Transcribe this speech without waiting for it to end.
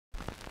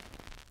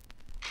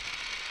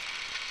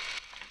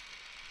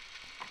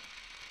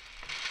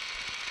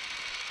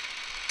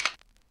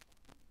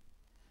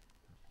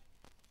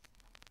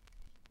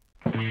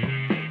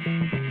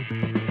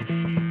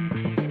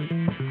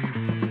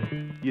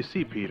You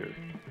see, Peter,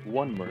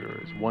 one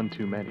murder is one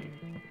too many,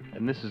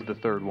 and this is the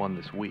third one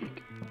this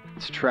week.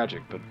 It's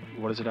tragic, but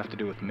what does it have to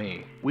do with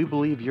me? We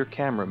believe your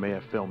camera may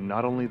have filmed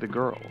not only the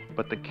girl,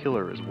 but the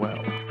killer as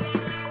well.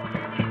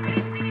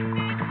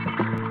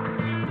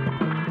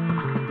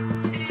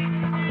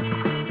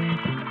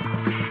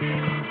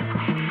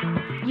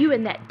 You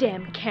and that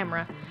damn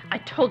camera. I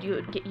told you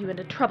it would get you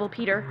into trouble,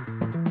 Peter.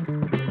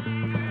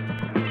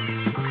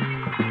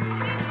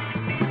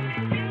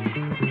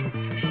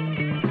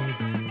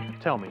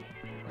 Tell me,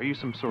 are you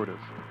some sort of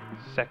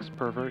sex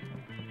pervert?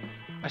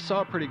 I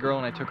saw a pretty girl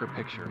and I took her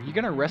picture. Are you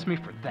gonna arrest me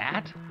for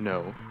that?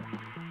 No,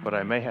 but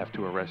I may have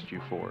to arrest you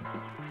for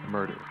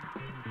murder.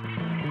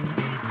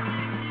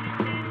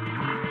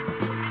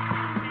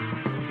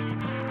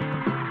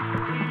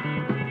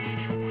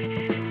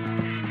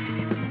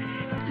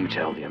 You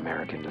tell the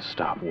American to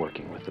stop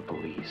working with the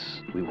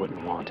police. We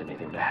wouldn't want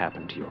anything to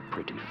happen to your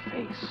pretty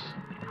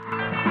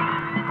face.